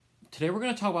Today we're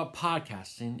going to talk about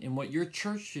podcasting and what your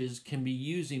churches can be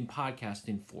using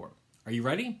podcasting for. Are you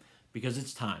ready? Because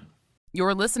it's time.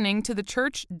 You're listening to the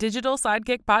Church Digital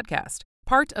Sidekick Podcast,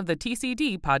 part of the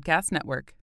TCD Podcast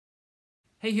Network.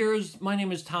 Hey, heroes. My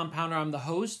name is Tom Pounder. I'm the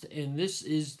host, and this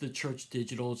is the Church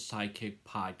Digital Sidekick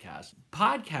Podcast.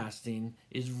 Podcasting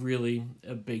is really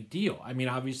a big deal. I mean,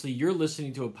 obviously, you're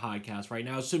listening to a podcast right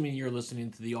now, assuming you're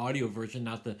listening to the audio version,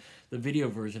 not the video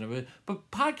version of it. But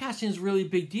podcasting is really a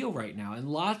big deal right now, and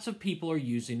lots of people are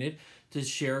using it to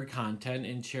share content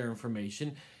and share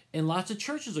information, and lots of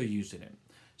churches are using it.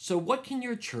 So what can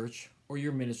your church or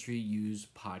your ministry use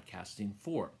podcasting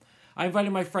for? I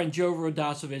invited my friend Joe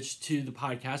Radosevich to the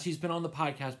podcast. He's been on the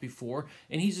podcast before,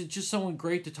 and he's just someone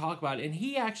great to talk about. And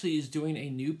he actually is doing a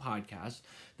new podcast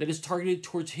that is targeted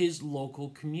towards his local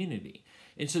community.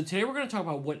 And so today we're going to talk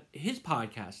about what his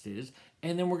podcast is,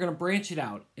 and then we're going to branch it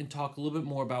out and talk a little bit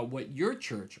more about what your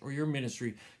church or your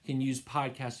ministry can use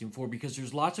podcasting for, because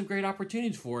there's lots of great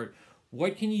opportunities for it.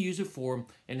 What can you use it for,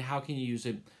 and how can you use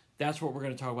it? That's what we're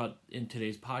going to talk about in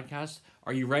today's podcast.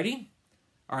 Are you ready?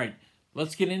 All right.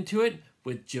 Let's get into it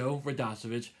with Joe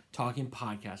Radosevich talking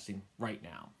podcasting right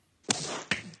now.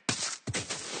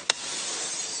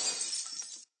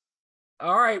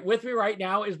 All right, with me right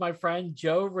now is my friend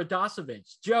Joe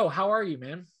Radosevich. Joe, how are you,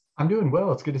 man? I'm doing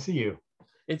well. It's good to see you.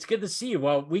 It's good to see you.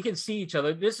 Well, we can see each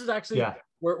other. This is actually,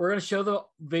 we're going to show the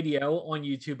video on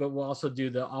YouTube, but we'll also do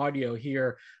the audio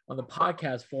here on the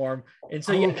podcast form. And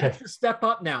so, that's a step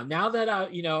up now. Now that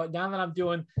I'm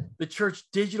doing the Church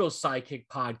Digital Sidekick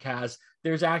Podcast,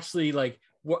 there's actually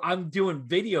I'm doing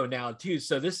video now too.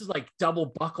 So this is like double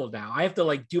buckle now. I have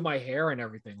to do my hair and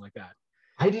everything like that.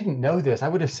 I didn't know this. I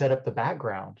would have set up the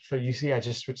background. So you see, I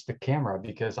just switched the camera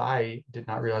because I did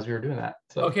not realize we were doing that.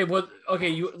 So.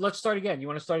 Let's start again. You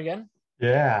want to start again?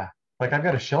 Yeah. I've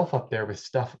got a shelf up there with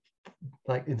stuff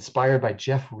inspired by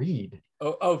Jeff Reed.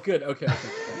 Oh, good. Okay.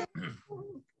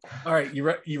 All right. You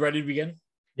ready to begin?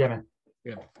 Yeah, man.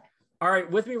 Yeah. All right.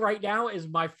 With me right now is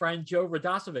my friend Joe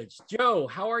Radosevich. Joe,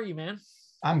 how are you, man?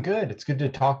 I'm good. It's good to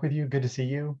talk with you. Good to see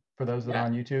you. For those that are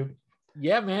on YouTube.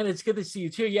 Yeah, man. It's good to see you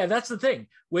too. Yeah, that's the thing.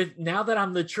 Now that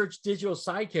I'm the Church Digital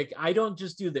Sidekick, I don't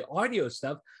just do the audio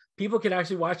stuff. People can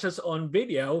actually watch us on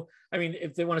video. I mean,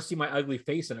 if they want to see my ugly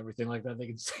face and everything like that, they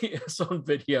can see us on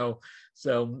video.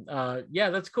 So,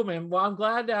 that's cool, man. Well, I'm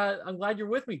glad you're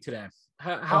with me today.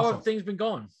 How awesome. Have things been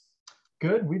going?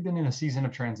 Good. We've been in a season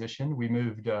of transition. We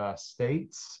moved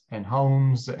states and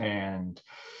homes and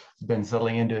been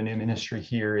settling into a new ministry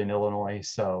here in Illinois.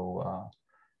 So,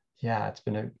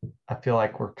 I feel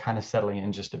like we're kind of settling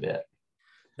in just a bit.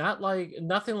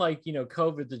 Nothing like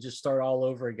COVID to just start all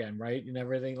over again, right? And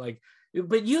everything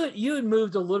but you had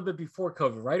moved a little bit before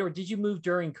COVID, right? Or did you move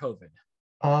during COVID?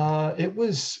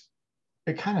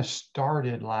 It kind of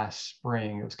started last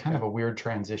spring. It was kind of a weird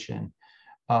transition.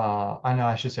 I know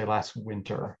I should say last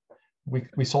winter.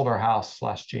 We sold our house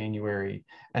last January,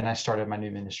 and I started my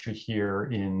new ministry here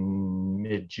in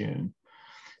mid-June.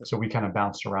 So we kind of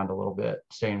bounced around a little bit,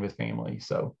 staying with family.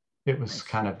 So it was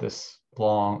kind of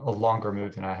a longer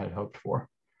move than I had hoped for.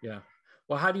 Yeah.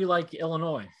 Well, how do you like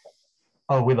Illinois?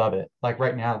 Oh, we love it. Like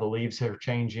right now, the leaves are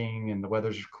changing and the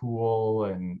weather's cool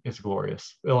and it's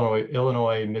glorious.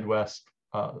 Illinois, Midwest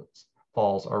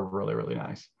falls are really, really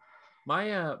nice.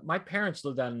 My parents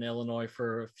lived out in Illinois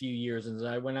for a few years, and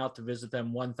I went out to visit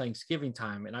them one Thanksgiving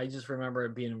time, and I just remember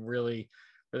it being really,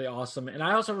 really awesome. And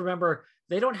I also remember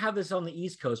they don't have this on the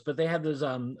East Coast, but they have those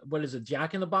what is it,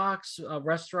 Jack in the Box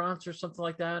restaurants or something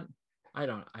like that. I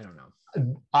don't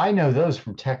know. I know those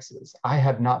from Texas. I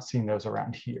have not seen those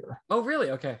around here. Oh,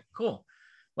 really? Okay, cool.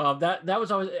 Well, that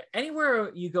was always, anywhere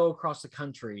you go across the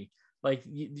country,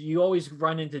 you always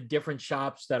run into different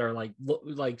shops that are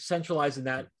like centralized in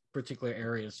that particular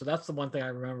area. So that's the one thing I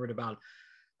remembered about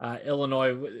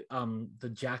Illinois, the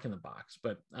Jack in the Box.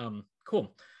 But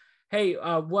cool. Hey,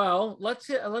 well, let's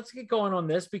get going on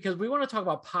this because we want to talk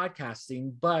about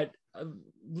podcasting. But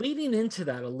leading into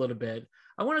that a little bit,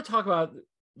 I want to talk about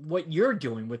what you're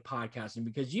doing with podcasting,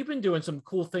 because you've been doing some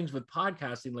cool things with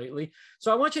podcasting lately.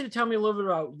 So I want you to tell me a little bit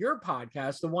about your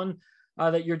podcast, the one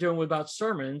that you're doing about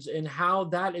sermons, and how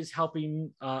that is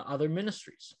helping other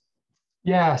ministries.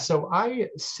 Yeah, so I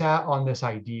sat on this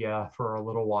idea for a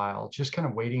little while, just kind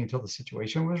of waiting until the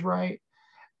situation was right.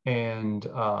 And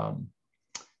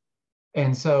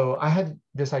so I had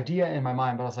this idea in my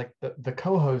mind, but I was like, the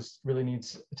co-host really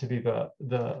needs to be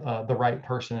the right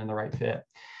person and the right fit.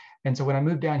 And so when I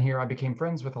moved down here, I became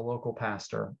friends with a local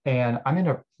pastor, and I'm in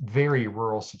a very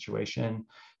rural situation,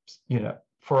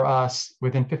 for us,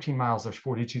 within 15 miles, there's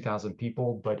 42,000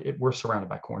 people, but we're surrounded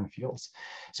by cornfields.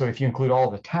 So if you include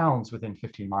all the towns within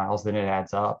 15 miles, then it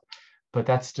adds up. But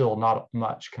that's still not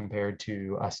much compared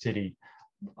to a city,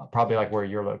 probably like where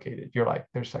you're located. You're like,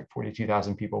 there's like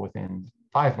 42,000 people within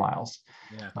 5 miles,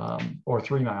 or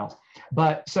 3 miles.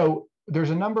 But so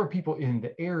there's a number of people in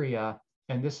the area,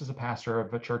 and this is a pastor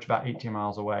of a church about 18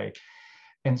 miles away.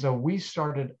 And so we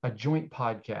started a joint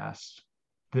podcast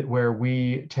where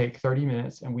we take 30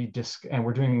 minutes and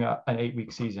we're doing an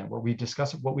 8-week season where we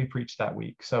discuss what we preached that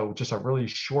week. So just a really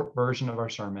short version of our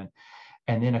sermon,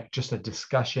 and then just a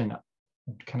discussion,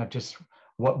 kind of just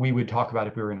what we would talk about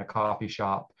if we were in a coffee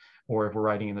shop or if we're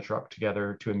riding in the truck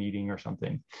together to a meeting or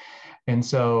something. And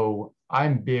so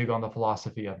I'm big on the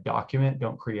philosophy of document,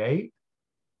 don't create.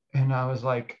 And I was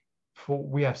like,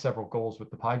 we have several goals with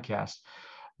the podcast,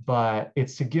 but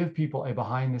it's to give people a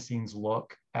behind the scenes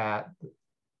look at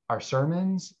our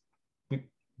sermons,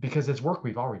 because it's work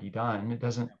we've already done.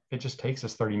 It just takes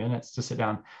us 30 minutes to sit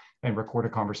down and record a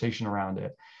conversation around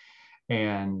it.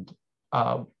 And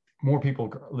more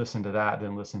people listen to that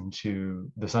than listen to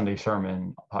the Sunday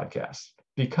sermon podcast,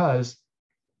 because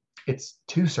it's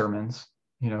 2 sermons,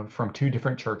 from 2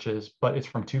 different churches, but it's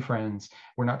from 2 friends.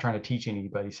 We're not trying to teach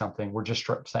anybody something. We're just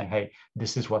saying, hey,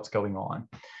 this is what's going on.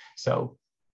 So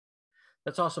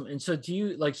that's awesome. And so do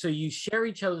you so you share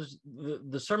each other's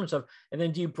the sermon stuff, and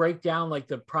then do you break down like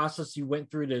the process you went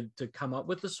through to come up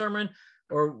with the sermon,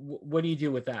 or what do you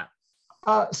do with that?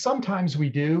 Sometimes we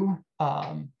do.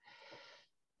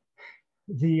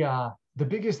 The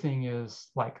biggest thing is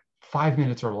like 5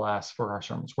 minutes or less for our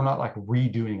sermons. We're not like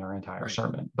redoing our entire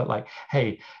sermon, but like,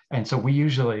 hey, and so we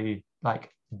usually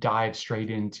like dive straight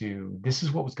into, this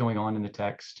is what was going on in the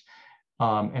text.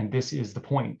 And this is the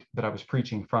point that I was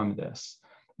preaching from this.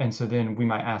 And so then we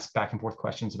might ask back and forth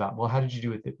questions about, well, how did you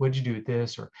do it? What did you do with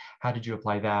this? Or how did you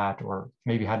apply that? Or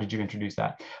maybe how did you introduce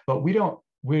that? But we do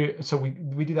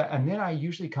that. And then I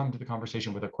usually come to the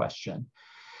conversation with a question.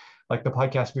 Like the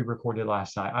podcast we recorded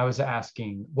last night, I was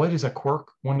asking, what is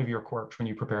one of your quirks when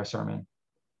you prepare a sermon?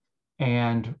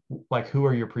 And like, who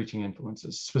are your preaching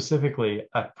influences? Specifically,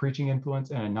 a preaching influence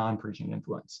and a non-preaching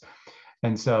influence.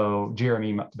 And so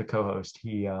Jeremy, the co-host,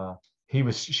 he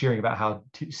was sharing about how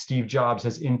Steve Jobs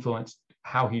has influenced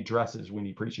how he dresses when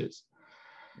he preaches.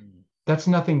 That's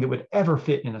nothing that would ever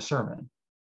fit in a sermon.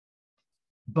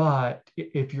 But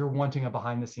if you're wanting a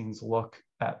behind the scenes look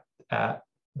at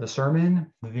the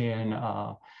sermon, then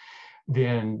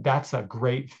that's a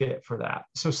great fit for that.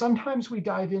 So sometimes we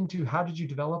dive into how did you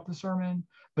develop the sermon,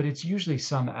 but it's usually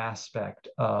some aspect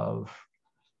of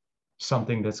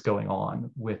something that's going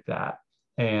on with that.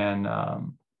 And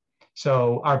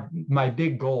so my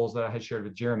big goals that I had shared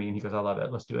with Jeremy, and he goes, I love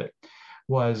it, let's do it,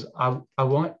 was I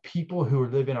want people who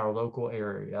live in our local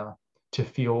area to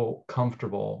feel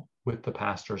comfortable with the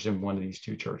pastors in one of these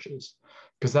 2 churches.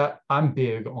 Because I'm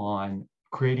big on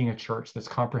creating a church that's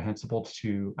comprehensible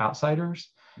to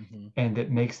outsiders, and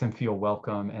that makes them feel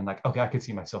welcome and like, okay, I could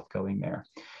see myself going there.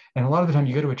 And a lot of the time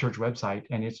you go to a church website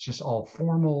and it's just all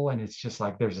formal, and it's just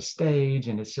like there's a stage,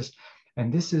 and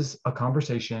and this is a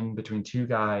conversation between 2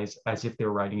 guys as if they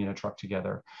were riding in a truck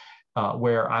together,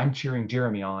 where I'm cheering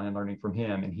Jeremy on and learning from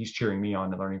him, and he's cheering me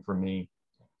on and learning from me.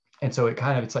 And so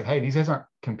it's like, hey, these guys aren't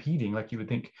competing like you would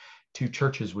think 2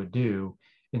 churches would do.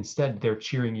 Instead, they're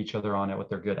cheering each other on at what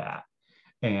they're good at.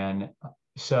 And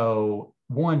so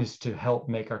one is to help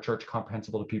make our church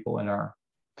comprehensible to people in our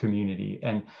community.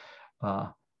 And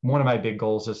one of my big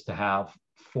goals is to have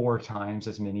 4 times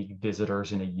as many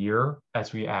visitors in a year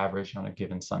as we average on a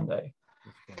given Sunday.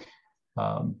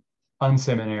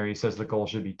 Unseminary says the goal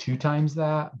should be 2 times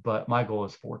that, but my goal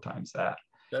is 4 times that.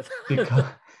 Because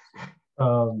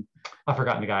I've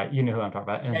forgotten the guy, you know who I'm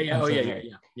talking about.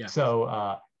 Yeah.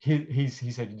 So he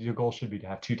said your goal should be to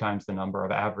have 2 times the number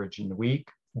of average in the week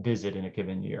visit in a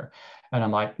given year. And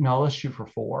I'm like, no, let's shoot for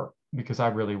 4, because I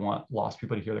really want lost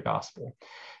people to hear the gospel.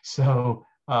 So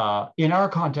in our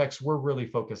context, we're really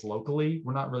focused locally.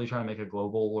 We're not really trying to make a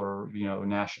global or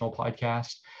national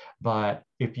podcast. But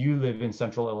if you live in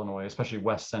Central Illinois, especially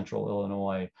West Central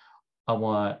Illinois, I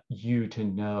want you to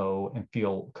know and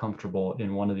feel comfortable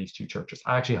in one of these 2 churches.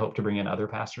 I actually hope to bring in other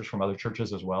pastors from other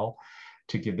churches as well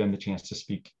to give them the chance to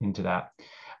speak into that.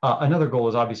 Another goal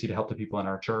is obviously to help the people in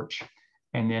our church.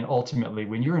 And then ultimately,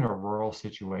 when you're in a rural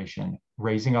situation,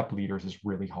 raising up leaders is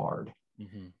really hard.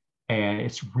 And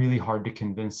it's really hard to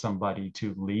convince somebody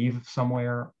to leave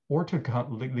somewhere or to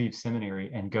leave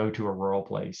seminary and go to a rural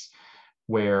place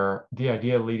where the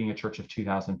idea of leading a church of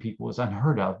 2,000 people is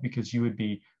unheard of, because you would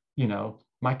be,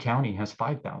 my county has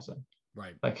 5,000.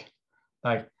 Right. Like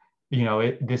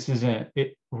this isn't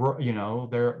it,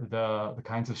 they're the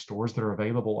kinds of stores that are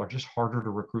available are just harder to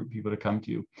recruit people to come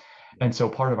to. And so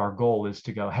part of our goal is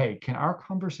to go, hey, can our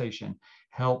conversation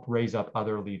help raise up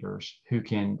other leaders who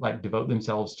can like devote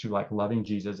themselves to like loving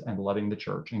Jesus and loving the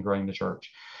church and growing the church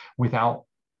without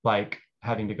like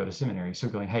having to go to seminary? So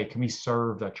going, hey, can we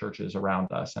serve the churches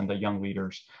around us and the young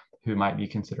leaders who might be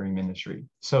considering ministry?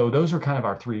 So those are kind of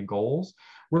our three goals.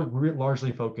 We're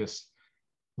largely focused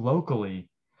locally,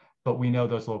 but we know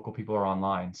those local people are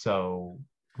online. So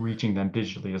reaching them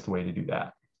digitally is the way to do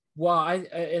that. Well,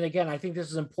 and again, I think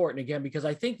this is important again, because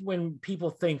I think when people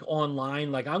think online,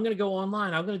 like I'm going to go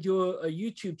online, I'm going to do a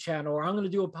YouTube channel, or I'm going to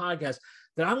do a podcast,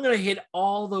 that I'm going to hit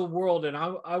all the world, and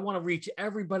I want to reach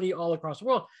everybody all across the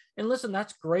world. And listen,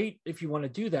 that's great if you want to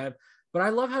do that, but I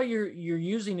love how you're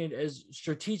using it as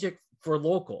strategic for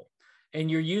local,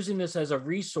 and you're using this as a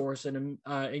resource, and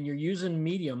you're using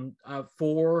Medium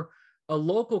for a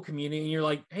local community. And you're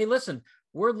like, hey, listen,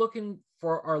 we're looking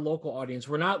for our local audience.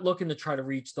 We're not looking to try to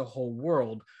reach the whole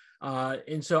world.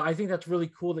 And so I think that's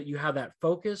really cool that you have that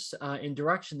focus and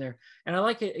direction there. And I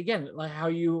like it, again, like how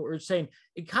you were saying,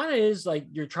 it kind of is like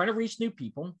you're trying to reach new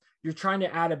people. You're trying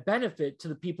to add a benefit to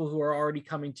the people who are already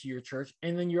coming to your church.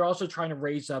 And then you're also trying to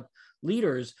raise up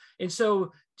leaders. And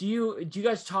so do you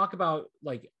guys talk about,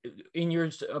 like in your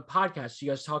podcast, do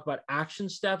you guys talk about action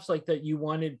steps like that you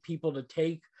wanted people to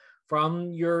take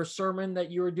from your sermon that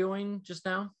you were doing just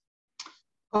now?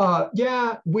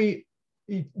 Yeah,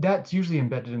 that's usually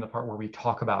embedded in the part where we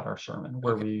talk about our sermon,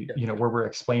 where where we're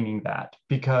explaining that,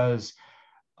 because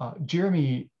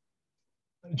Jeremy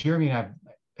and I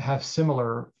have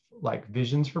similar like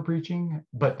visions for preaching,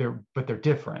 but they're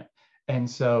different. And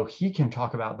so he can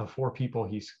talk about the 4 people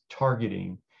he's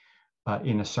targeting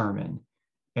in a sermon.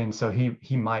 And so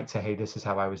he might say, hey, this is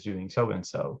how I was doing so and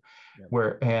so.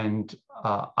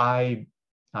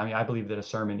 I believe that a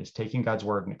sermon is taking God's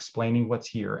word and explaining what's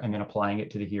here and then applying it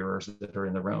to the hearers that are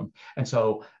in the room. And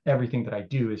so everything that I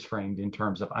do is framed in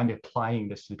terms of I'm applying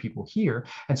this to the people here.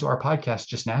 And so our podcast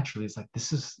just naturally is like,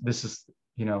 this is this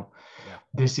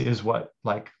is what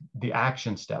like the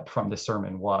action step from the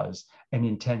sermon was. And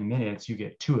in 10 minutes, you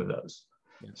get 2 of those.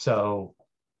 Yeah. So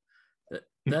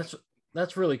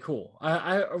that's really cool.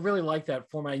 I really like that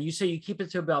format. And you say you keep it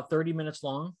to about 30 minutes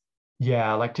long?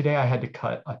 Yeah, like today I had to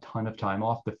cut a ton of time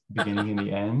off the beginning and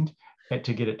the end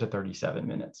to get it to 37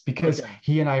 minutes, because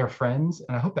he and I are friends,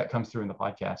 and I hope that comes through in the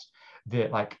podcast,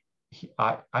 that like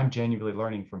I'm genuinely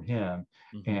learning from him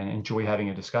and enjoy having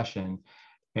a discussion.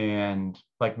 And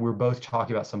like we're both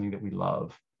talking about something that we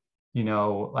love,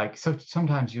 like so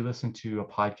sometimes you listen to a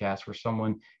podcast where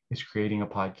someone is creating a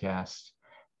podcast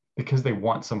because they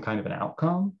want some kind of an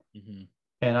outcome.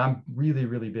 And I'm really,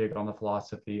 really big on the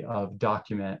philosophy of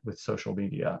document with social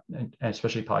media and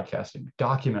especially podcasting.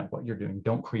 Document what you're doing.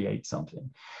 Don't create something.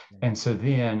 And so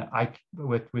then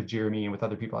with Jeremy and with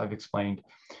other people, I've explained,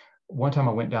 one time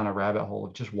I went down a rabbit hole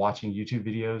of just watching YouTube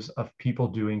videos of people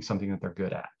doing something that they're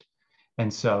good at.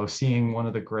 And so seeing one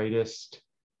of the greatest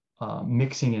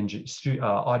mixing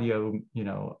audio,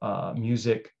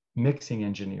 music mixing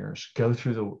engineers go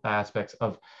through the aspects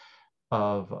of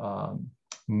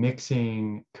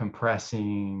mixing,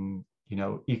 compressing,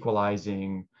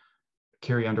 equalizing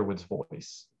Carrie Underwood's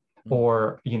voice,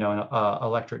 or an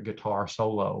electric guitar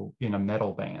solo in a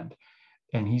metal band,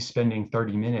 and he's spending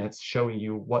 30 minutes showing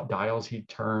you what dials he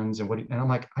turns and and I'm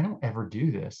like, I don't ever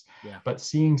do this, but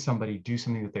seeing somebody do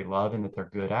something that they love and that they're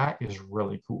good at is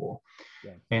really cool.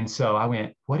 And so I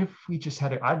went, what if we just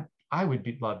had I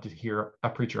would love to hear a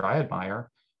preacher I admire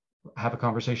have a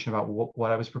conversation about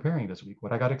what I was preparing this week,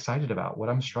 what I got excited about, what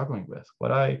I'm struggling with,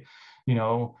 what I,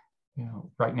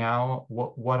 right now,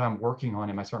 what I'm working on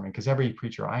in my sermon. Because every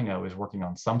preacher I know is working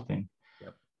on something,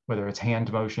 whether it's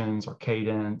hand motions or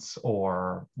cadence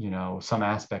or, some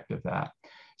aspect of that.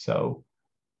 So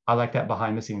I like that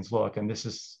behind the scenes look. And this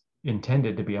is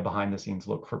intended to be a behind the scenes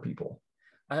look for people.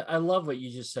 I love what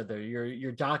you just said there.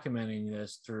 You're documenting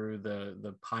this through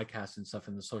the podcast and stuff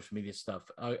and the social media stuff.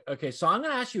 Okay, so I'm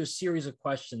going to ask you a series of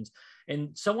questions, and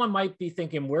someone might be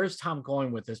thinking, "Where's Tom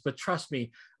going with this?" But trust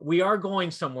me, we are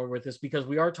going somewhere with this, because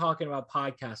we are talking about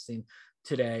podcasting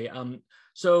today.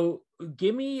 So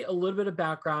give me a little bit of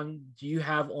background. Do you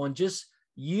have on just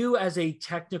you as a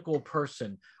technical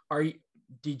person?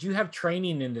 Did you have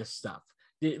training in this stuff?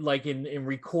 Like in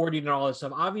recording and all this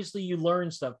stuff? Obviously you learn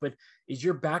stuff, but is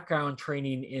your background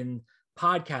training in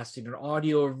podcasting or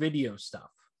audio or video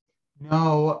stuff?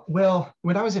 No. Well,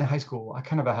 when I was in high school, I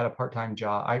kind of had a part-time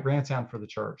job. I ran sound for the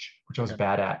church, which I was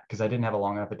bad at because I didn't have a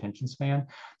long enough attention span.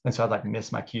 And so I'd like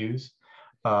miss my cues.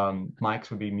 Mics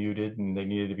would be muted and they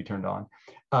needed to be turned on.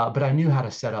 But I knew how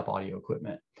to set up audio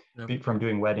equipment from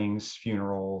doing weddings,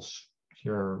 funerals,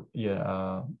 your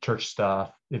church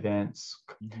stuff, events,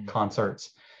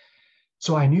 concerts.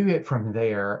 So I knew it from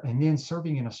there. And then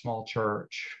serving in a small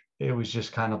church, it was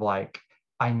just kind of like,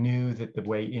 I knew that the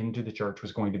way into the church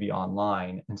was going to be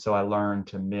online. And so I learned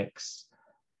to mix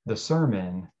the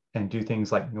sermon and do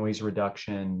things like noise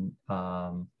reduction,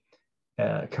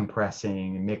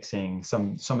 compressing, mixing,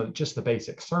 some of just the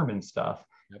basic sermon stuff.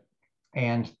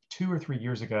 And 2 or 3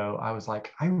 years ago, I was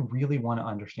like, I really want to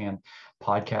understand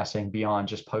podcasting beyond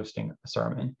just posting a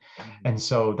sermon. And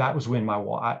so that was when my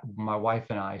wife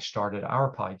and I started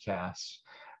our podcast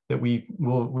that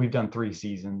we've done 3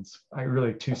 seasons,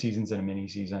 really 2 seasons and a mini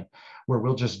season, where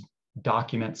we'll just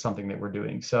document something that we're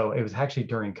doing. So it was actually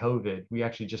during COVID, we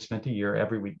actually just spent a year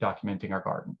every week documenting our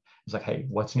garden. It was like, hey,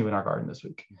 what's new in our garden this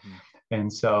week?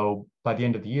 And so by the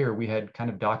end of the year, we had kind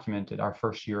of documented our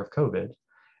first year of COVID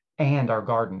and our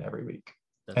garden every week.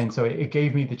 And so it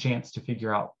gave me the chance to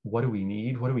figure out, what do we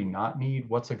need? What do we not need?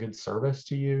 What's a good service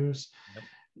to use?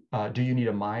 Do you need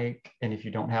a mic? And if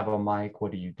you don't have a mic,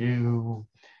 what do you do?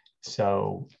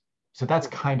 So that's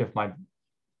kind of my.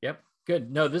 Yep.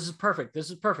 Good. No, this is perfect. This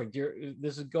is perfect.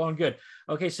 This is going good.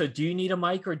 Okay. So do you need a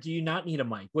mic or do you not need a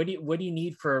mic? What do you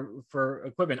need for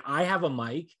equipment? I have a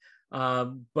mic.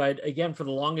 But again, for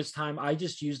the longest time, I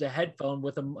just used a headphone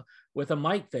with a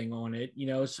mic thing on it,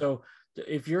 so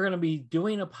if you're going to be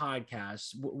doing a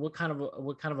podcast, what kind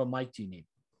of a mic do you need?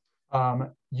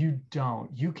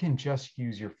 You can just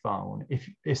use your phone,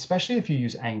 especially if you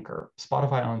use Anchor.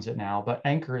 Spotify owns it now, but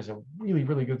Anchor is a really,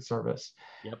 really good service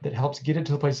that helps get it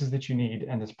to the places that you need.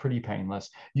 And it's pretty painless.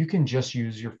 You can just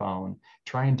use your phone,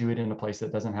 try and do it in a place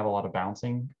that doesn't have a lot of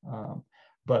bouncing.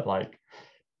 But like,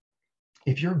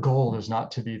 if your goal is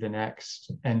not to be the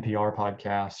next NPR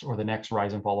podcast or the next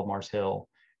Rise and Fall of Mars Hill,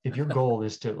 if your goal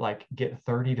is to like get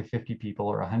 30 to 50 people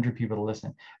or 100 people to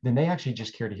listen, then they actually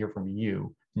just care to hear from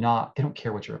you. They don't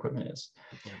care what your equipment is.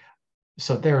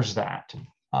 So there's that.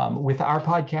 With our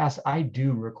podcast, I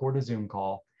do record a Zoom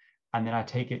call and then I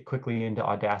take it quickly into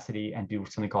Audacity and do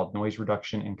something called noise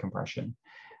reduction and compression.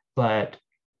 But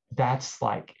that's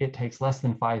like, it takes less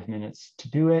than 5 minutes to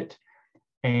do it.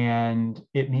 And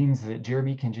it means that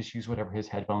Jeremy can just use whatever his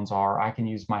headphones are. I can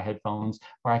use my headphones,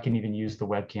 or I can even use the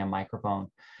webcam microphone.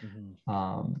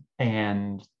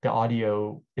 And the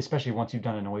audio, especially once you've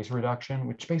done a noise reduction,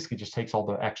 which basically just takes all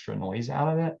the extra noise out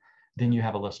of it, then you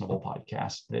have a listenable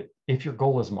podcast that, if your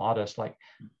goal is modest, like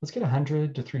let's get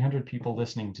 100 to 300 people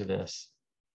listening to this,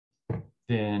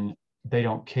 then they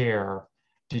don't care,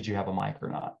 did you have a mic or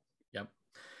not?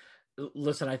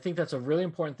 Listen, I think that's a really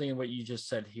important thing in what you just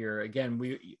said here. Again,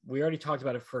 we already talked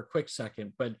about it for a quick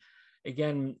second, but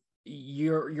again,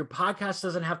 your podcast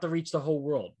doesn't have to reach the whole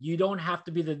world. You don't have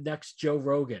to be the next Joe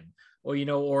Rogan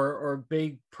or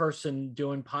big person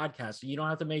doing podcasts. You don't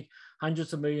have to make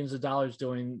hundreds of millions of dollars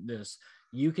doing this.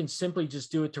 You can simply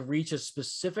just do it to reach a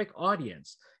specific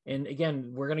audience. And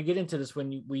again, we're going to get into this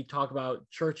when we talk about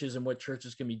churches and what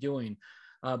churches can be doing.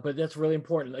 But that's really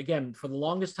important. Again, for the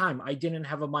longest time, I didn't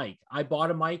have a mic. I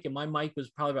bought a mic, and my mic was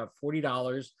probably about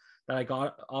 $40 that I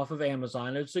got off of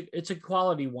Amazon. It's a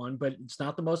quality one, but it's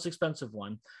not the most expensive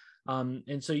one.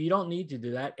 And so you don't need to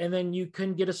do that. And then you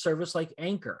can get a service like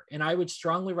Anchor. And I would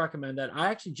strongly recommend that. I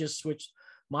actually just switched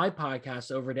my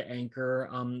podcast over to Anchor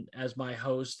as my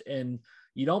host, and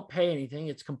you don't pay anything.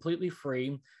 It's completely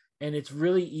free, and it's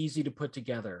really easy to put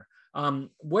together.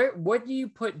 What do you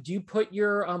put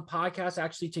your podcast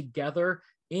actually together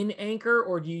in Anchor,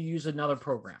 or do you use another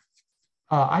program?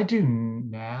 I do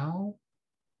now.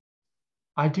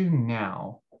 I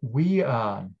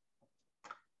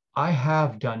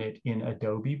have done it in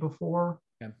Adobe before.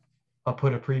 I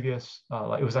put a previous,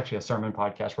 it was actually a sermon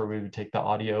podcast where we would take the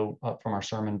audio from our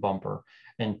sermon bumper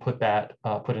and put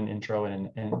an intro and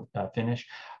finish.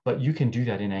 But you can do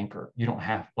that in Anchor. You don't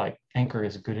have, Anchor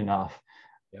is good enough.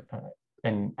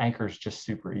 And Anchor is just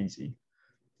super easy.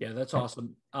 Yeah, that's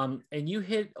awesome. And you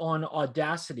hit on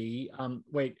Audacity.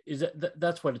 Wait, is it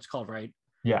that's what it's called, right?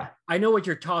 Yeah. I know what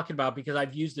you're talking about because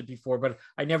I've used it before, but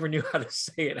I never knew how to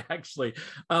say it actually.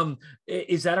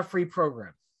 Is that a free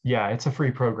program? Yeah, it's a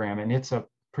free program, and it's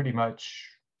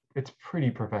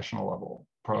pretty professional level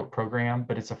program,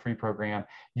 but it's a free program.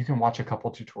 You can watch a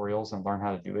couple tutorials and learn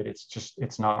how to do it.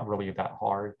 It's not really that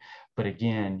hard. But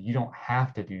again, you don't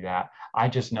have to do that. I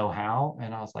just know how,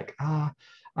 and I was like,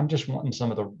 I'm just wanting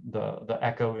some of the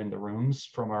echo in the rooms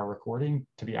from our recording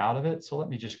to be out of it. So let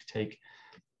me just take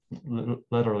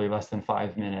literally less than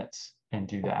 5 minutes and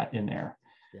do that in there.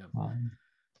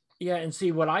 Yeah, and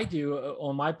see what I do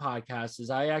on my podcast is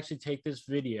I actually take this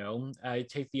video, I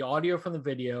take the audio from the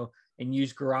video and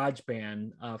use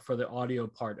GarageBand for the audio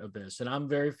part of this. And I'm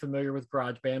very familiar with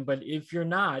GarageBand, but if you're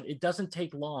not, it doesn't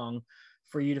take long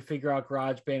for you to figure out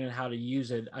GarageBand and how to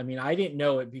use it. I mean, I didn't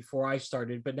know it before I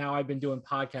started, but now I've been doing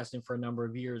podcasting for a number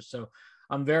of years, so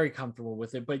I'm very comfortable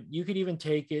with it. But you could even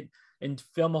take it and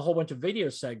film a whole bunch of video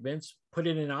segments, put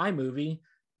it in iMovie,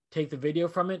 take the video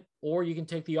from it, or you can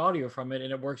take the audio from it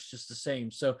and it works just the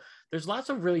same. So there's lots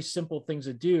of really simple things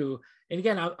to do. And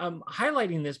again, I'm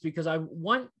highlighting this because I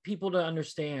want people to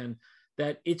understand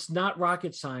that it's not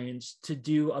rocket science to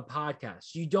do a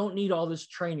podcast. You don't need all this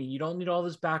training. You don't need all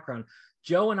this background.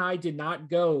 Joe and I did not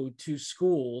go to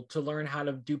school to learn how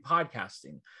to do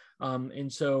podcasting.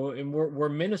 And we're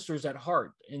ministers at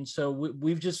heart. And so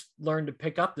we've just learned to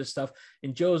pick up this stuff.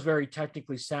 And Joe's very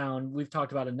technically sound. We've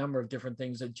talked about a number of different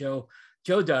things that Joe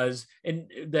does,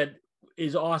 and that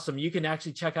is awesome. You can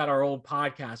actually check out our old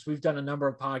podcast. We've done a number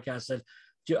of podcasts that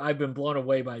I've been blown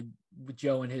away by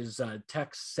Joe and his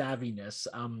tech savviness.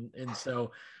 And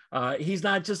so he's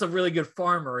not just a really good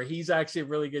farmer. He's actually a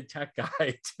really good tech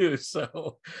guy too.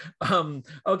 So,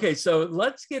 okay. So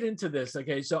let's get into this.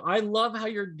 Okay. So I love how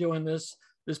you're doing this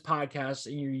podcast,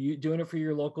 and you're doing it for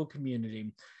your local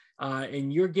community.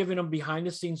 And you're giving them behind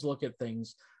the scenes look at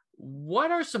things. What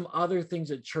are some other things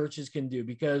that churches can do?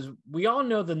 Because we all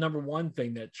know the number one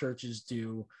thing that churches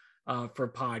do for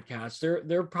podcasts.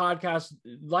 Their podcasts,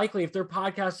 likely if they're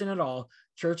podcasting at all,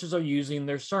 churches are using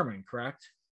their sermon, correct?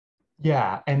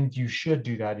 Yeah, and you should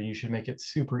do that, and you should make it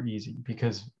super easy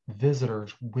because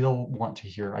visitors will want to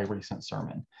hear a recent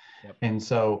sermon. Yep. And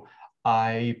so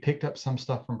I picked up some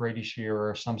stuff from Brady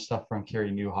Shearer, some stuff from Carey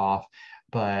Nieuwhof,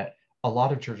 but a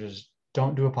lot of churches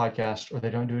don't do a podcast, or they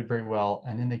don't do it very well,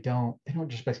 and then they don't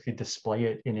just basically display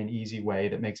it in an easy way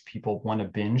that makes people want to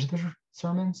binge their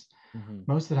sermons. Mm-hmm.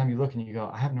 Most of the time you look and you go,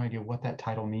 I have no idea what that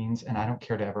title means, and I don't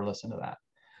care to ever listen to that.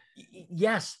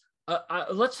 Yes.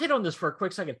 Let's hit on this for a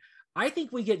quick second. I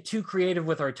think we get too creative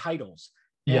with our titles.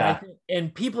 And yeah.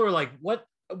 And people are like, what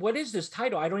is this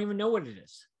title? I don't even know what it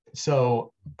is.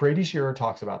 So Brady Shearer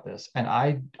talks about this, and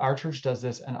our church does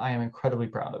this, and I am incredibly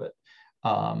proud of it.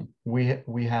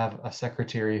 We have a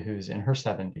secretary who's in her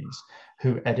 70s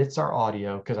who edits our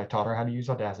audio, because I taught her how to use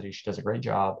Audacity. She does a great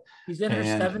job. She's in her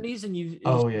 70s, and you.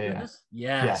 Oh yeah.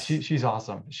 Yes. Yeah. She's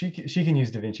awesome. She can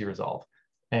use DaVinci Resolve.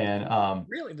 And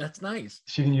really, that's nice.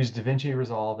 She can use DaVinci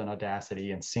Resolve and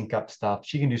Audacity and sync up stuff.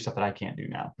 She can do stuff that I can't do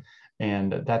now.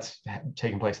 And that's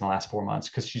taken place in the last 4 months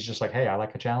because she's just like, hey, I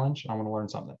like a challenge. I want to learn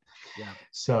something. Yeah.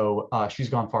 So she's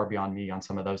gone far beyond me on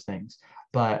some of those things.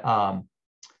 But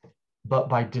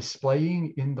by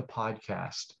displaying in the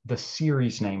podcast the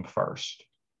series name first,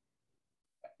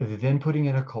 then putting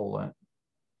in a colon,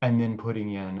 and then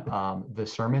putting in the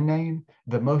sermon name,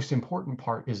 the most important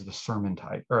part is the sermon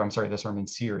type, or I'm sorry, the sermon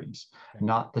series, okay,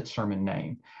 not the sermon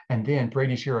name. And then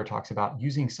Brady Shearer talks about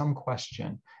using some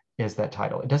question as that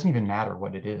title. It doesn't even matter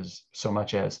what it is so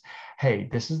much as, hey,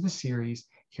 this is the series.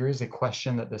 Here is a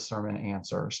question that this sermon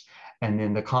answers. And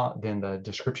then the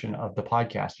description of the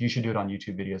podcast, you should do it on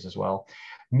YouTube videos as well,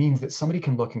 means that somebody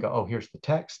can look and go, oh, here's the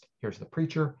text, here's the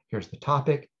preacher, here's the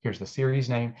topic, here's the series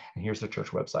name, and here's the church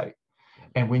website.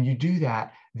 And when you do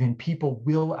that, then people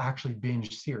will actually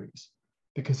binge series,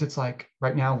 because it's like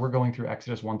right now we're going through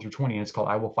Exodus 1 through 20, and it's called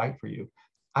I Will Fight for You.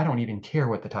 I don't even care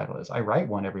what the title is. I write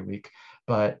one every week,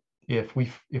 but if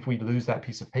we lose that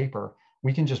piece of paper,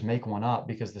 we can just make one up,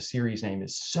 because the series name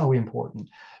is so important,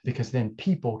 because then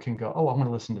people can go, oh, I want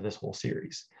to listen to this whole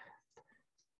series.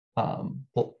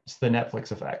 Well, it's the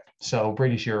Netflix effect. So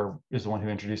Brady Shearer is the one who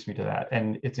introduced me to that,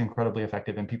 and it's incredibly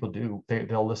effective. And people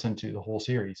they'll listen to the whole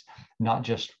series, not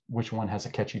just which one has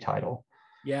a catchy title.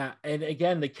 Yeah, and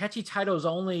again, the catchy title is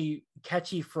only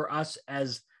catchy for us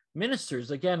as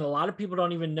ministers. Again, a lot of people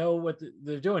don't even know what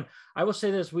they're doing. I will say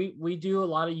this: we do a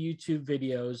lot of YouTube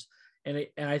videos, and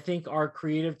I think our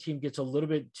creative team gets a little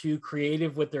bit too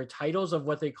creative with their titles of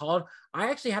what they call it. I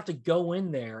actually have to go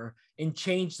in there and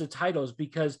change the titles,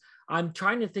 because I'm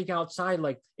trying to think outside.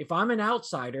 Like, if I'm an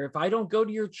outsider, if I don't go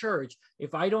to your church,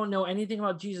 if I don't know anything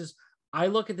about Jesus, I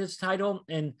look at this title,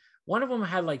 and one of them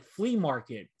had like flea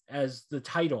market as the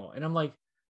title. And I'm like,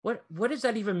 what does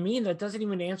that even mean? That doesn't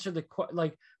even answer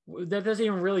that doesn't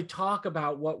even really talk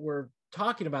about what we're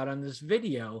talking about on this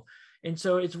video. And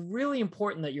so it's really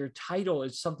important that your title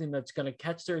is something that's going to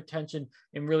catch their attention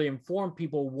and really inform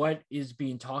people what is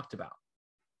being talked about.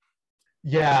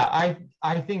 Yeah,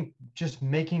 I think just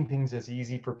making things as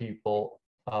easy for people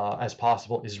as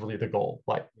possible is really the goal.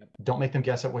 Like, don't make them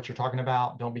guess at what you're talking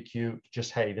about. Don't be cute.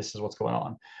 Just, hey, this is what's going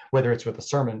on. Whether it's with a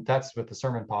sermon, that's with the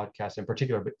sermon podcast in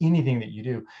particular, but anything that you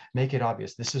do, make it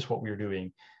obvious. This is what we're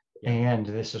doing. And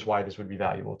this is why this would be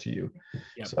valuable to you.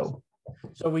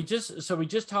 So we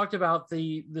just talked about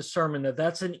the sermon,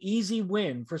 that's an easy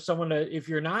win for someone to, if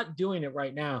you're not doing it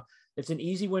right now, it's an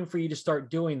easy win for you to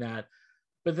start doing that.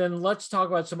 But then let's talk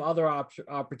about some other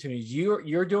opportunities.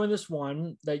 You're doing this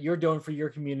one that you're doing for your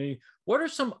community. What are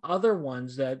some other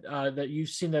ones that that you've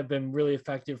seen that have been really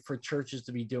effective for churches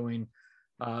to be doing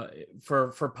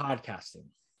for podcasting?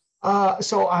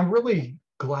 So I'm really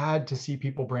glad to see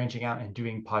people branching out and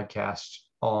doing podcasts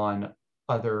in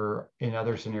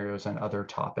other scenarios and other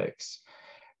topics,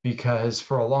 because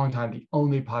for a long time the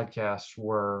only podcasts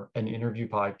were an interview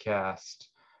podcast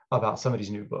about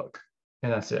somebody's new book.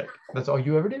 And that's it. That's all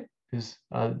you ever do, is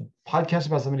a podcast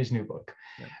about somebody's new book.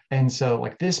 Yeah. And so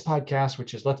like this podcast,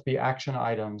 which is let's be action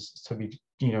items to be,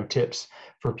 tips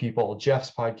for people. Jeff's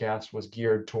podcast was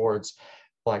geared towards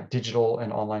like digital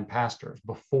and online pastors.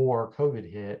 Before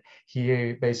COVID hit,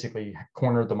 he basically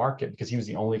cornered the market because he was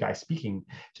the only guy speaking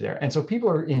to there. And so people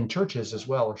are in churches as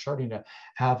well are starting to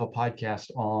have a podcast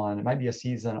on, it might be a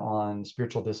season on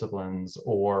spiritual disciplines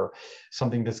or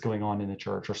something that's going on in the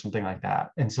church or something like that.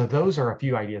 And so those are a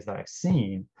few ideas that I've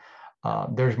seen.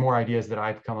 There's more ideas that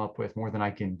I've come up with, more than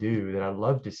I can do, that I'd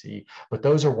love to see. But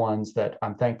those are ones that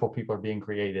I'm thankful people are being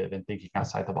creative and thinking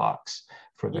outside the box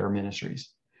for their ministries.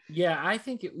 Yeah, I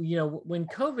think, when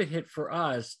COVID hit for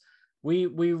us, we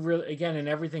really, again, and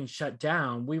everything shut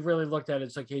down, we really looked at it.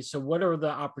 It's okay, so what are the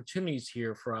opportunities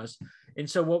here for us? And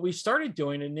so what we started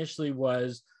doing initially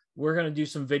was we're going to do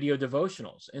some video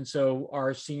devotionals. And so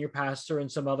our senior pastor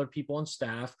and some other people on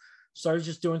staff started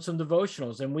just doing some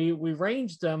devotionals. And we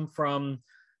ranged them from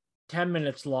 10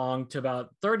 minutes long to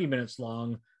about 30 minutes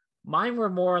long. Mine were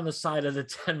more on the side of the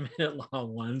 10-minute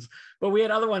long ones, but we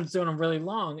had other ones doing them really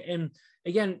long. And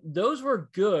again, those were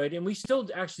good, and we still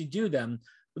actually do them.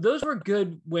 But those were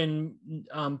good when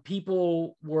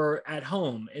people were at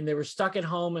home and they were stuck at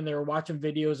home and they were watching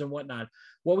videos and whatnot.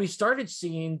 What we started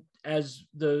seeing as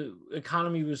the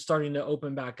economy was starting to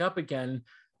open back up again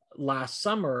last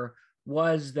summer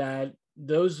was that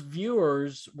those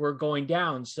viewers were going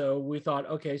down. So we thought,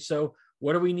 okay, so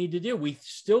what do we need to do? We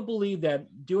still believe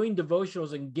that doing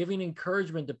devotionals and giving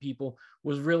encouragement to people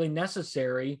was really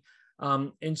necessary.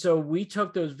 And so we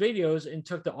took those videos and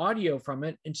took the audio from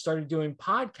it and started doing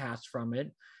podcasts from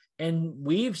it. And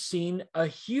we've seen a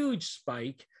huge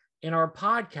spike in our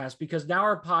podcast, because now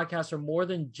our podcasts are more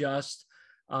than just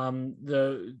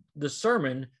the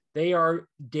sermon. They are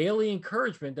daily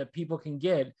encouragement that people can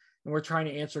get. And we're trying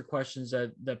to answer questions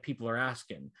that people are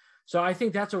asking. So I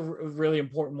think that's a really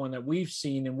important one that we've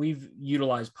seen and we've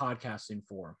utilized podcasting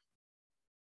for.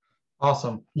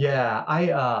 Awesome. Yeah,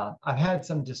 I've had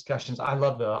some discussions. I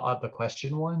love the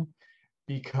question one,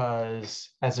 because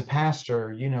as a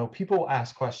pastor, people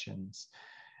ask questions,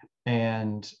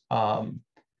 and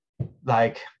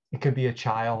like it could be a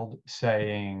child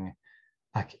saying,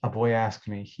 like a boy asked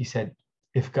me, he said,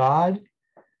 if God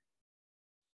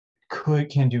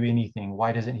can do anything,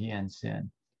 why doesn't he end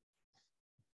sin?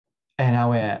 And I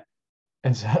went,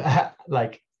 and so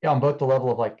like on both the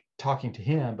level of like talking to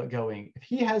him, but going, if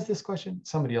he has this question,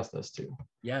 somebody else does too.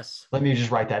 Yes. Let me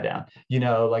just write that down.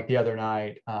 Like the other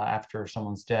night after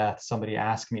someone's death, somebody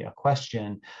asked me a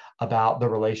question about the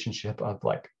relationship of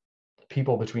like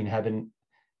people between heaven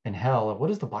and hell. What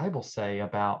does the Bible say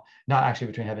about, not actually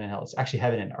between heaven and hell, it's actually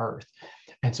heaven and earth.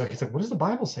 And so he's like, what does the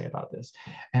Bible say about this?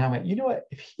 And I went, you know what?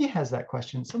 If he has that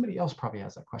question, somebody else probably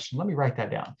has that question. Let me write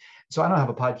that down. So I don't have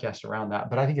a podcast around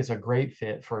that, but I think it's a great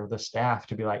fit for the staff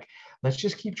to be like, let's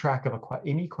just keep track of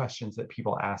any questions that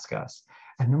people ask us.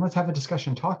 And then let's have a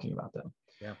discussion talking about them.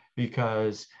 Yeah.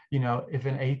 Because, if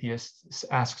an atheist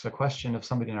asks a question of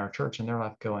somebody in our church and they're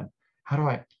left going, how do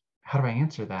I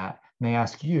answer that? And they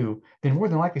ask you, then more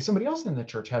than likely somebody else in the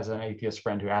church has an atheist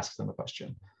friend who asks them a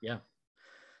question. Yeah.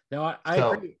 No, I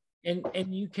agree.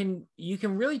 And you can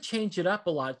really change it up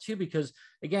a lot too, because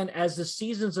again, as the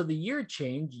seasons of the year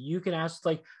change, you can ask,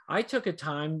 like I took a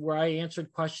time where I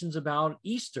answered questions about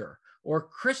Easter or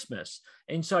Christmas.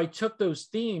 And so I took those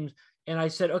themes and I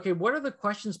said, okay, what are the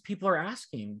questions people are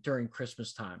asking during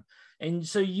Christmas time? And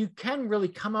so you can really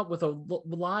come up with a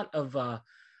lot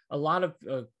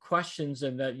of questions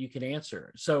and that you can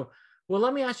answer. So, well,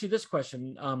 let me ask you this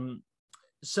question.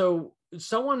 So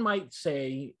someone might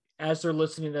say, as they're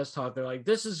listening to this talk, they're like,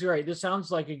 this is great. This sounds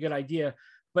like a good idea,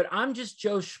 but I'm just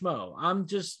Joe Schmo. I'm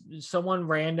just someone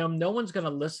random. No one's going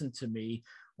to listen to me.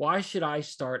 Why should I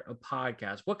start a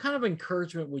podcast? What kind of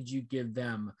encouragement would you give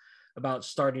them about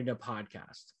starting a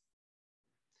podcast?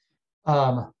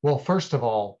 Well, first of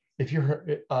all, if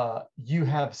you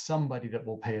have somebody that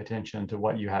will pay attention to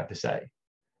what you have to say.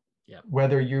 Yeah.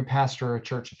 Whether you pastor a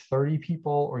church of 30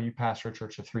 people or you pastor a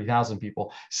church of 3,000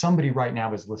 people, somebody right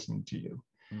now is listening to you.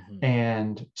 Mm-hmm.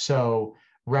 And so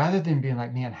rather than being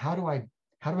like, man, how do I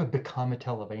become a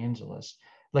televangelist?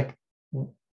 Like,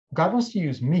 God wants to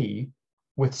use me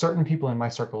with certain people in my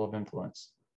circle of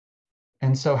influence.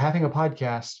 And so having a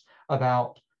podcast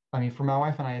about, I mean, for my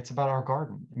wife and I, it's about our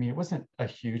garden. I mean, it wasn't a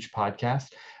huge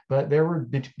podcast, but there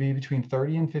would be between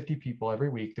 30 and 50 people every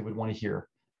week that would want to hear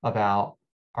about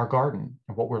our garden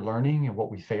and what we're learning and what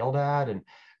we failed at. And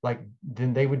like,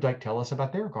 then they would like tell us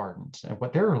about their gardens and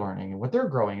what they're learning and what they're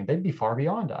growing, and they'd be far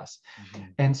beyond us. Mm-hmm.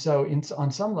 And so on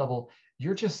some level,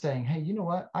 you're just saying, hey, you know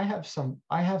what? I have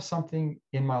something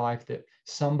in my life that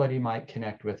somebody might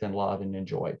connect with and love and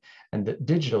enjoy. And that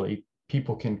digitally,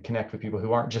 people can connect with people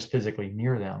who aren't just physically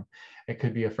near them. It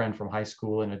could be a friend from high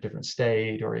school in a different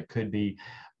state, or it could be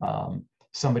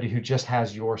somebody who just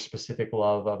has your specific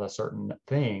love of a certain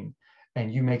thing,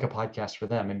 and you make a podcast for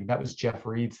them. I mean, that was Jeff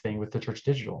Reed's thing with the Church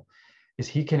Digital, is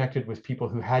he connected with people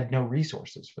who had no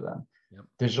resources for them. Yep.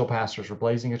 Digital pastors were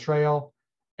blazing a trail,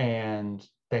 and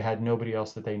they had nobody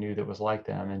else that they knew that was like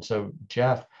them. And so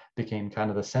Jeff became kind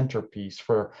of the centerpiece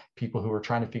for people who were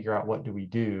trying to figure out, what do we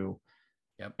do?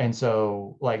 Yep. And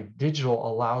so like digital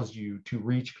allows you to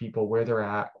reach people where they're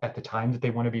at the time that they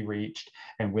want to be reached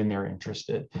and when they're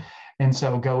interested. And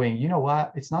so going, you know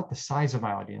what, it's not the size of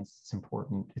my audience that's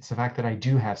important. It's the fact that I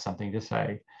do have something to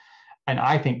say. And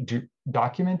I think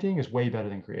documenting is way better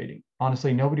than creating.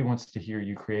 Honestly, nobody wants to hear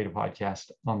you create a podcast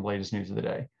on the latest news of the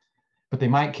day, but they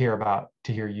might care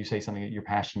to hear you say something that you're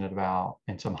passionate about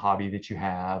and some hobby that you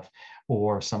have,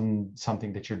 or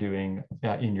something that you're doing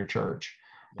in your church.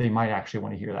 They might actually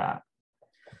want to hear that.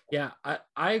 Yeah,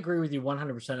 I agree with you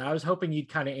 100%. I was hoping you'd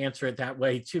kind of answer it that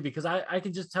way too, because I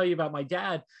can just tell you about my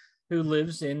dad, who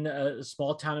lives in a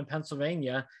small town in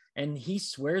Pennsylvania, and he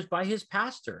swears by his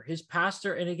pastor.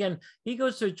 And again, he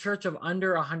goes to a church of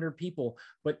under 100 people,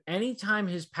 but anytime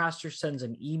his pastor sends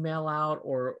an email out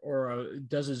or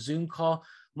does a Zoom call,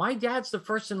 my dad's the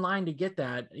first in line to get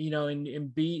that,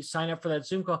 and sign up for that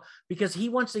Zoom call, because he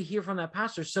wants to hear from that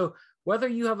pastor. So whether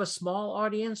you have a small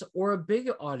audience or a big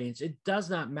audience, it does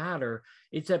not matter.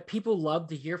 It's that people love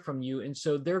to hear from you. And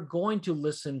so they're going to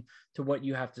listen to what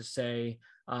you have to say.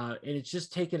 And it's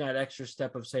just taking that extra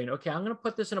step of saying, okay, I'm going to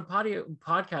put this in a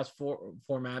podcast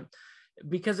format.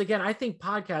 Because again, I think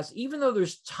podcasts, even though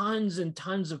there's tons and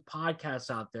tons of podcasts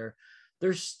out there,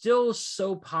 they're still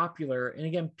so popular. And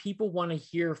again, people want to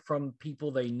hear from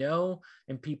people they know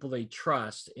and people they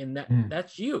trust. And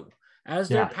that's you. As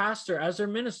their pastor, as their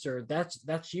minister,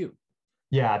 that's you.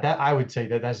 Yeah, that I would say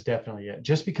that's definitely it.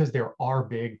 Just because there are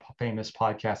big famous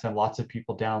podcasts and lots of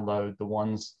people download the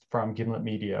ones from Gimlet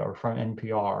Media or from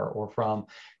NPR or from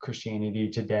Christianity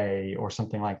Today or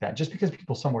something like that, just because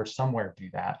people somewhere do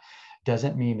that,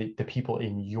 doesn't mean that the people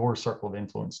in your circle of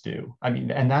influence do. I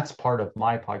mean, and that's part of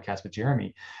my podcast with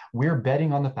Jeremy. We're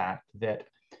betting on the fact that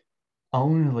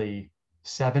only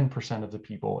 7% of the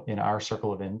people in our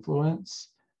circle of influence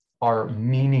are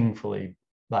meaningfully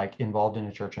involved in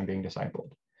a church and being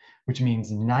discipled, which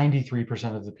means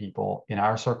 93% of the people in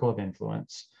our circle of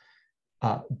influence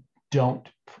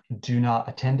do not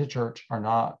attend a church,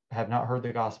 have not heard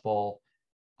the gospel.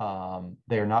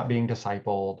 They are not being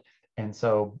discipled. And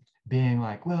so being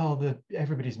like, well,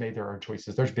 everybody's made their own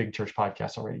choices. There's big church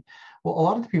podcasts already. Well, a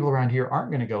lot of the people around here aren't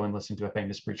going to go and listen to a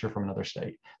famous preacher from another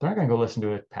state. They're not going to go listen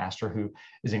to a pastor who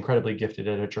is incredibly gifted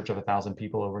at a church of 1,000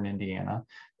 people over in Indiana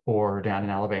or down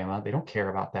in Alabama. They don't care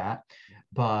about that.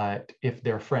 But if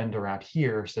their friend around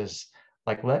here says,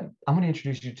 I'm going to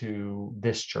introduce you to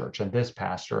this church and this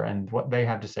pastor and what they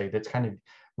have to say that's kind of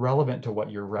relevant to what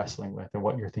you're wrestling with and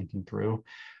what you're thinking through,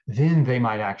 then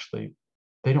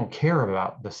they don't care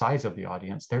about the size of the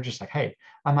audience. They're just like, hey,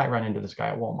 I might run into this guy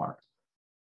at Walmart.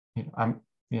 I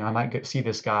might see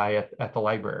this guy at the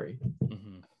library.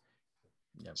 Mm-hmm.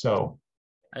 Yep. So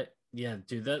yeah,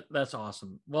 dude, that's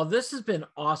awesome. Well, this has been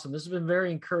awesome. This has been very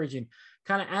encouraging.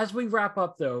 Kind of as we wrap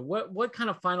up though, what kind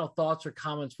of final thoughts or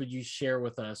comments would you share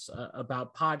with us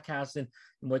about podcasting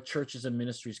and what churches and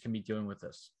ministries can be doing with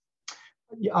this?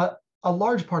 Yeah, a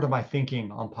large part of my thinking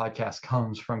on podcasts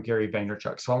comes from Gary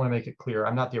Vaynerchuk. So I want to make it clear,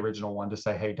 I'm not the original one to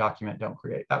say, hey, document, don't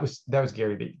create. That was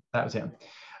Gary Vee. That was him.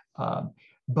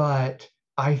 But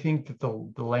I think that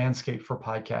the landscape for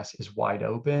podcasts is wide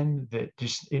open, that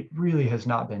it really has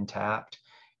not been tapped.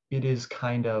 It is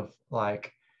kind of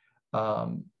like,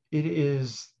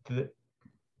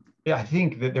 Yeah, I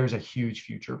think that there's a huge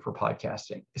future for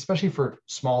podcasting, especially for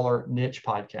smaller niche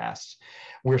podcasts.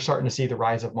 We're starting to see the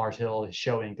rise of Mars Hill is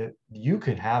showing that you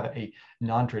could have a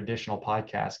non-traditional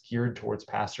podcast geared towards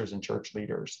pastors and church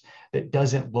leaders that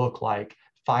doesn't look like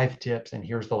 5 tips and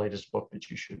here's the latest book that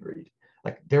you should read.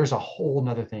 Like there's a whole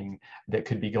nother thing that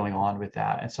could be going on with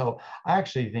that. And so I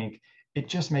actually think it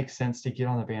just makes sense to get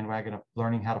on the bandwagon of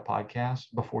learning how to podcast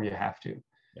before you have to,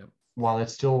 Yep. while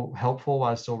it's still helpful,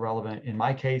 while it's still relevant. In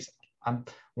my case,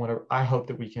 I hope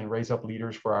that we can raise up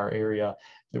leaders for our area,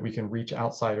 that we can reach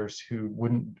outsiders who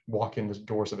wouldn't walk in the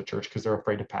doors of a church because they're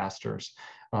afraid of pastors.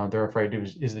 They're afraid,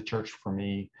 is the church for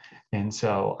me? And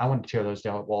so I want to tear those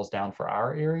walls down for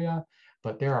our area.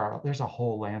 But there's a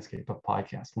whole landscape of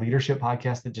podcasts, leadership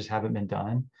podcasts that just haven't been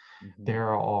done. Mm-hmm. There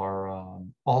are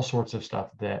all sorts of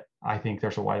stuff that I think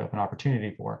there's a wide open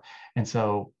opportunity for. And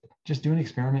so just do an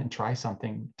experiment and try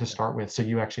something to start with so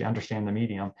you actually understand the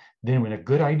medium. Then when a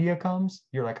good idea comes,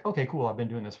 you're like, okay, cool, I've been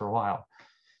doing this for a while.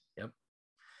 Yep.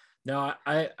 No,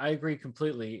 I agree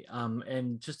completely.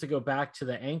 And just to go back to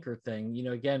the Anchor thing,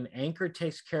 again, Anchor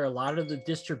takes care of a lot of the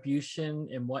distribution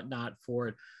and whatnot for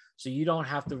it. So you don't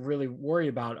have to really worry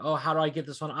about, oh, how do I get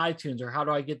this on iTunes, or how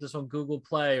do I get this on Google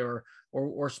Play or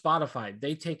Spotify?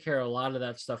 They take care of a lot of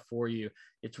that stuff for you.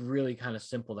 It's really kind of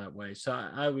simple that way. So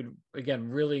I would, again,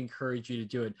 really encourage you to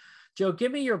do it. Joe,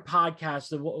 give me your podcast,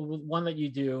 the one that you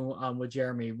do with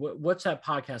Jeremy. What's that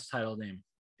podcast title name?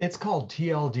 It's called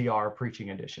TLDR Preaching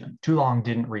Edition. Too Long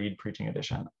Didn't Read Preaching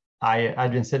Edition.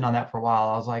 I'd been sitting on that for a while.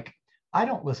 I was like, I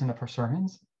don't listen to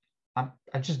sermons.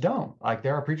 I just don't. Like,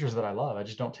 there are preachers that I love. I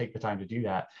just don't take the time to do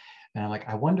that. And I'm like,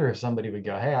 I wonder if somebody would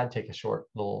go, hey, I'd take a short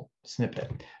little snippet.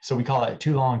 So we call it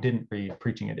Too Long Didn't Read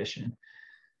Preaching Edition.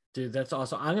 Dude, that's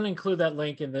awesome. I'm going to include that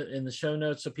link in the show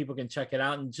notes so people can check it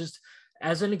out. And just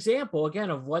as an example, again,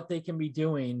 of what they can be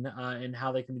doing and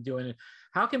how they can be doing it.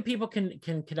 How can people can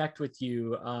connect with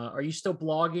you? Are you still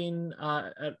blogging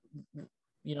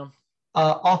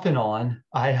Off and on.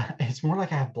 It's more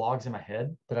like I have blogs in my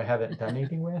head that I haven't done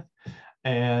anything with.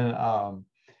 And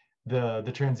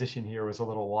the transition here was a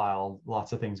little wild,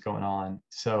 lots of things going on.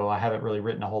 So I haven't really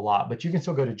written a whole lot, but you can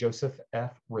still go to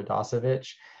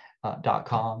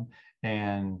josephradosevich.com.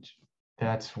 And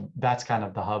that's kind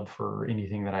of the hub for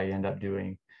anything that I end up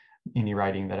doing, any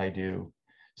writing that I do.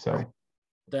 So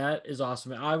that is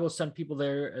awesome. I will send people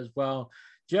there as well.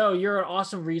 Joe, you're an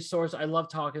awesome resource. I love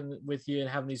talking with you and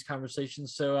having these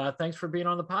conversations. So thanks for being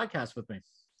on the podcast with me.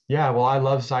 Yeah, well, I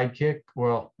love Sidekick.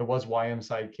 Well, it was YM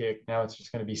Sidekick. Now it's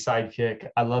just going to be Sidekick.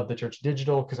 I love the Church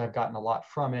Digital because I've gotten a lot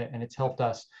from it, and it's helped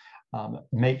us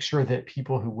make sure that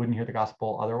people who wouldn't hear the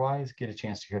gospel otherwise get a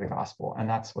chance to hear the gospel. And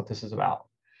that's what this is about.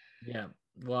 Yeah,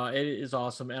 well, it is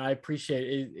awesome. And I appreciate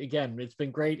it. Again, it's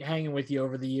been great hanging with you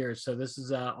over the years. So this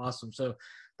is awesome. So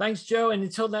thanks, Joe. And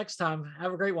until next time,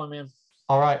 have a great one, man.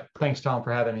 All right. Thanks, Tom,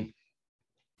 for having me.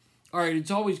 All right.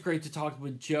 It's always great to talk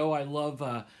with Joe. I love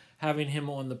having him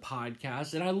on the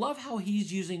podcast. And I love how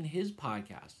he's using his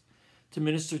podcast to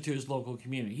minister to his local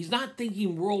community. He's not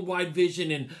thinking worldwide vision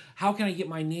and how can I get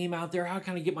my name out there? How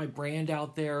can I get my brand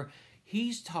out there?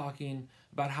 He's talking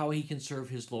about how he can serve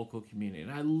his local community.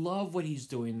 And I love what he's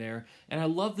doing there. And I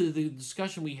love the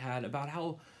discussion we had about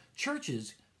how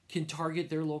churches can target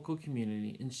their local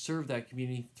community and serve that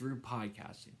community through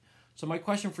podcasting. So my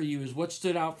question for you is, what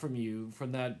stood out from you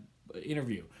from that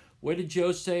interview? What did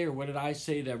Joe say, or what did I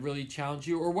say that really challenged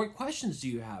you? Or what questions do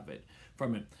you have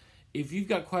from it? If you've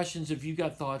got questions, if you've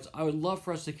got thoughts, I would love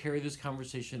for us to carry this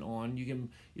conversation on. You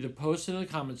can either post it in the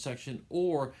comment section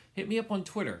or hit me up on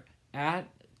Twitter at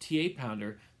TA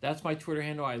Pounder. That's my Twitter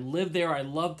handle. I live there. I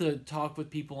love to talk with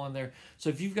people on there. So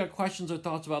if you've got questions or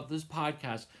thoughts about this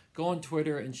podcast, go on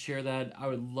Twitter and share that. I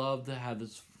would love to have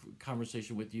this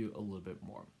conversation with you a little bit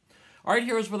more. All right,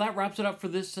 heroes, well, that wraps it up for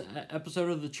this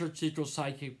episode of the Church Digital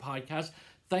Sidekick podcast.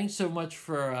 Thanks so much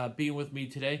for being with me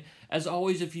today. As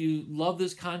always, if you love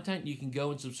this content, you can go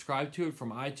and subscribe to it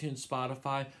from iTunes,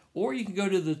 Spotify, or you can go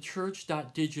to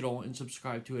thechurch.digital and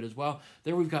subscribe to it as well.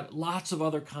 There we've got lots of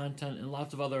other content and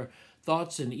lots of other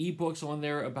thoughts and ebooks on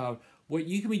there about what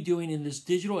you can be doing in this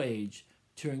digital age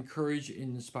to encourage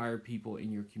and inspire people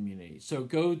in your community. So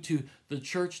go to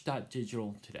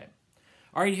thechurch.digital today.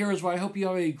 All right, heroes, well, I hope you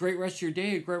have a great rest of your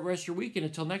day, a great rest of your week, and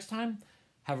until next time,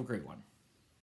 have a great one.